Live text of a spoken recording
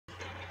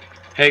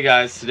Hey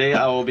guys, today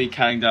I will be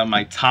counting down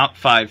my top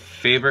 5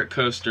 favorite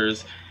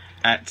coasters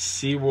at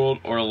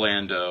SeaWorld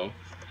Orlando.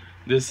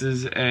 This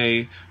is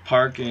a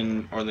park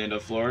in Orlando,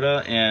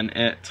 Florida, and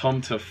it's home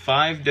to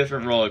 5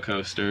 different roller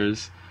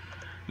coasters.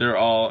 They're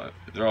all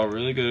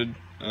really good.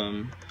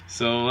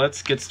 So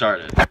let's get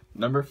started.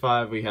 Number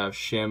 5, we have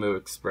Shamu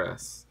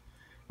Express,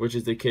 which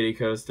is the kiddie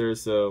coaster.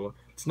 So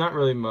it's not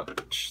really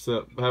much.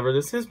 However,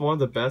 this is one of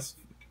the best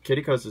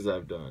kiddie coasters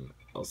I've done.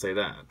 I'll say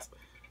that.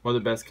 One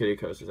of the best kiddie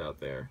coasters out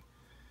there.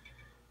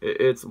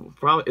 It's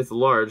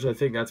large. I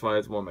think that's why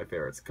it's one of my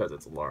favorites, because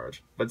it's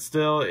large. But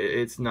still,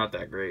 it's not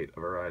that great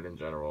of a ride in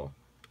general.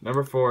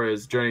 Number 4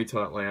 is Journey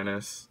to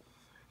Atlantis.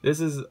 This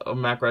is a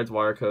Mack Rides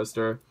water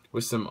coaster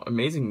with some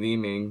amazing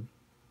theming.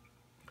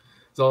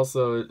 It's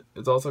also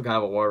kind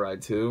of a water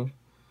ride too.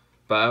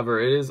 But however,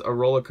 it is a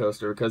roller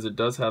coaster because it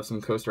does have some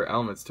coaster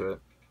elements to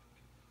it.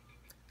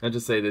 I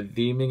just say the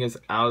theming is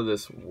out of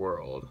this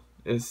world.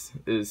 This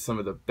is some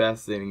of the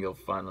best theming you'll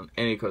find on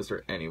any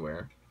coaster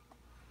anywhere.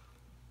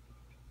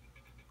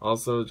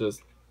 Also,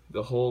 just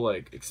the whole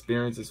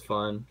experience is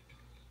fun.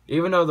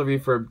 Even though the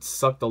refurb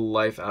sucked the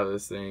life out of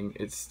this thing,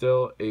 it's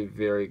still a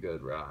very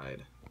good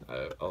ride.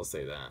 I'll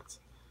say that.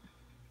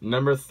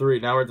 Number 3,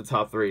 now we're at the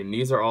top 3, and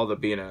these are all the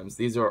B&Ms.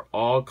 These are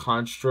all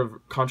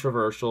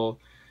controversial,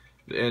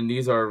 and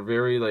these are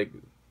very like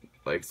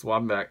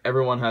swapping back.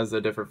 Everyone has a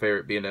different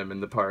favorite B&M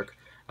in the park.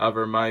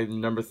 However, my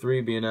number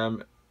 3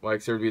 B&M, what I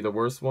consider to be the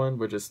worst one,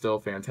 which is still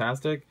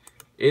fantastic,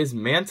 is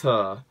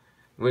Manta.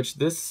 Which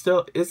this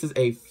is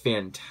a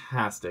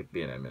fantastic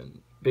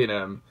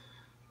B&M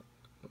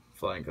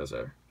flying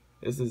coaster.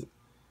 This is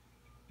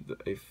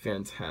a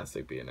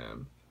fantastic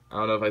B&M. I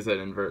don't know if I said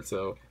invert,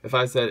 so if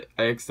I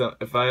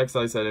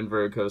accidentally said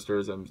inverted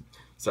coasters, I'm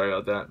sorry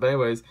about that. But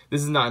anyways,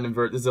 this is not an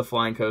invert. This is a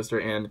flying coaster,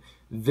 and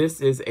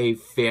this is a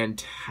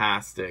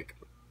fantastic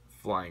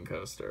flying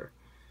coaster.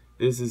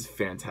 This is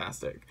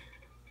fantastic.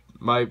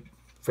 My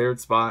favorite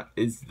spot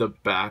is the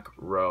back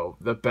row.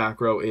 The back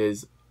row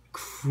is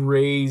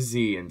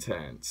crazy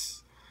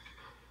intense.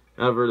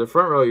 However, the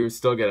front row, you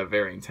still get a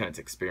very intense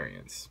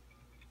experience.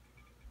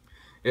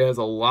 It has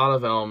a lot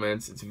of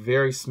elements. It's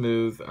very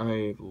smooth.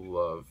 I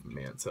love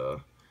Manta.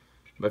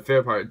 My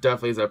favorite part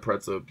definitely is that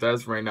pretzel loop. That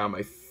is right now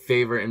my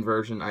favorite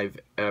inversion I've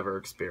ever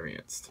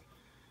experienced.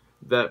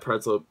 That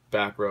pretzel loop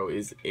back row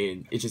it's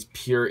just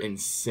pure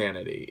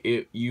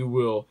insanity.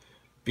 You'll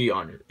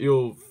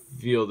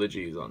feel the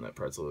G's on that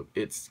pretzel loop.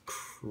 It's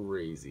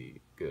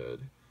crazy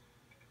good.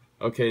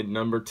 Okay,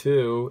 number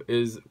 2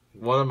 is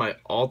one of my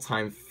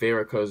all-time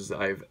favorite coasters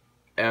I've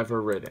ever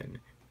ridden,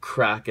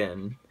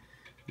 Kraken.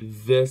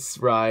 This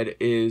ride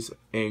is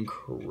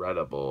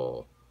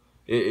incredible.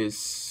 It is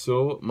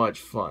so much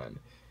fun.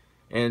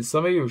 And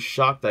some of you are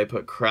shocked I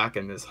put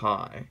Kraken this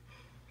high.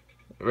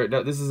 Right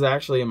now, this is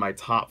actually in my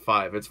top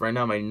 5. It's right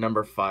now my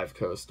number 5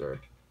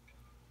 coaster.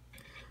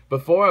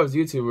 Before I was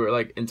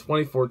YouTuber, in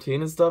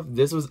 2014 and stuff,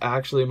 this was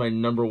actually my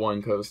number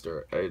 1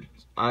 coaster.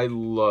 I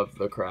love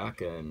the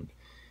Kraken.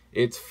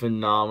 It's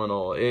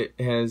phenomenal. It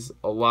has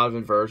a lot of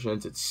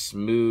inversions. It's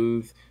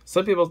smooth.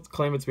 Some people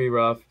claim it to be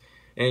rough.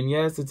 And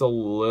yes, it's a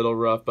little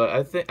rough,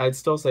 but I'd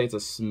still say it's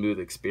a smooth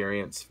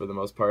experience for the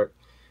most part.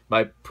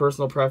 My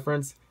personal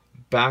preference,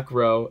 back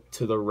row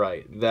to the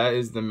right. That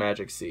is the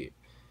magic seat.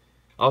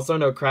 Also,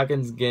 no,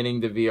 Kraken's getting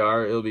the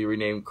VR. It'll be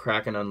renamed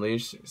Kraken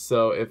Unleashed.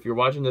 So if you're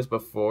watching this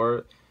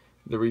before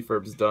the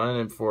refurb's done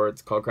and before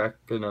it's called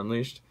Kraken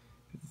Unleashed,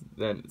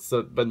 then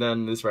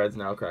this ride's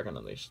now Kraken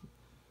Unleashed.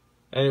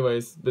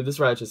 Anyways, but this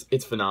ride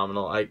it's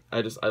phenomenal. I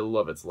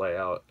love its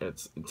layout.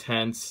 It's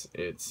intense.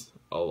 It's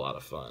a lot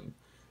of fun.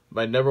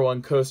 My number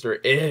 1 coaster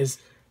in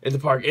the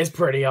park is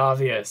pretty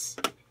obvious.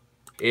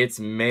 It's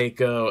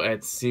Mako at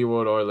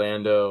SeaWorld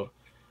Orlando.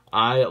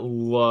 I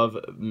love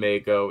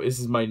Mako. This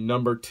is my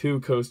number 2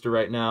 coaster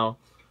right now.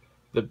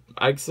 The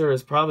Ixer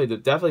is probably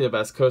definitely the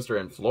best coaster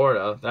in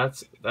Florida.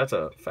 That's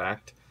a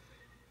fact.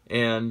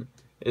 And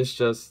it's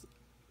just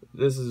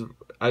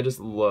I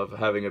just love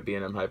having a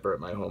B&M Hyper at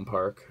my home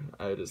park.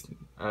 I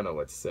don't know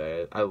what to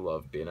say. I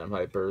love B&M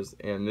Hypers,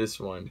 and this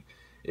one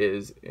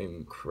is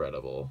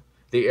incredible.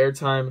 The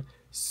airtime,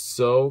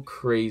 so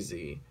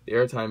crazy. The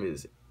airtime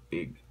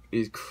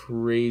is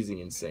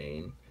crazy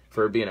insane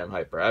for a B&M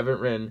Hyper. I've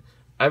ridden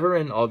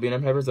all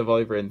B&M Hypers. I've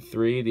only ridden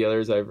 3. The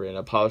others I've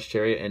ridden Polished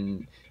Chariot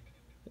and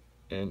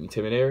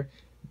Intimidator.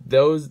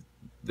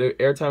 The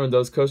airtime in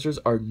those coasters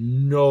are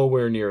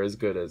nowhere near as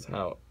good as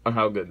how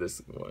good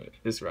this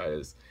ride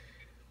is.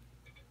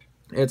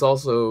 It's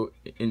also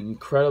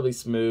incredibly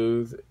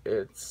smooth.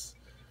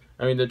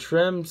 The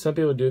trim, some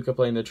people do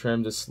complain the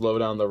trim to slow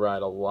down the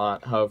ride a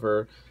lot.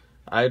 However,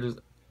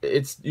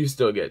 you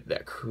still get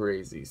that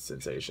crazy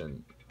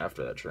sensation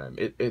after that trim.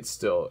 It's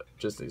still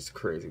just as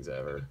crazy as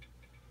ever.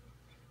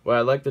 Would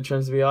I like the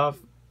trims to be off?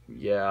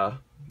 Yeah,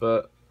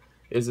 but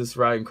is this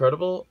ride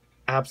incredible?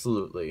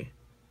 Absolutely.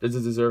 Does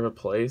it deserve a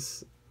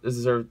place? Does it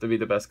deserve to be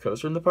the best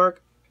coaster in the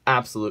park?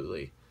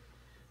 Absolutely.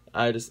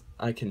 I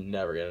can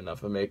never get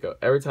enough of Mako.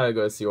 Every time I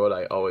go to SeaWorld,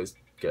 I always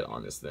get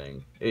on this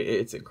thing.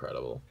 It's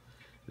incredible.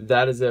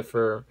 That is it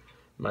for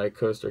my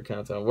coaster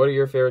countdown. What are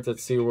your favorites at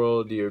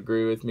SeaWorld? Do you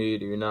agree with me?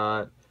 Do you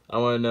not? I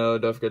want to know.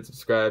 Don't forget to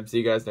subscribe. See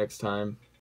you guys next time.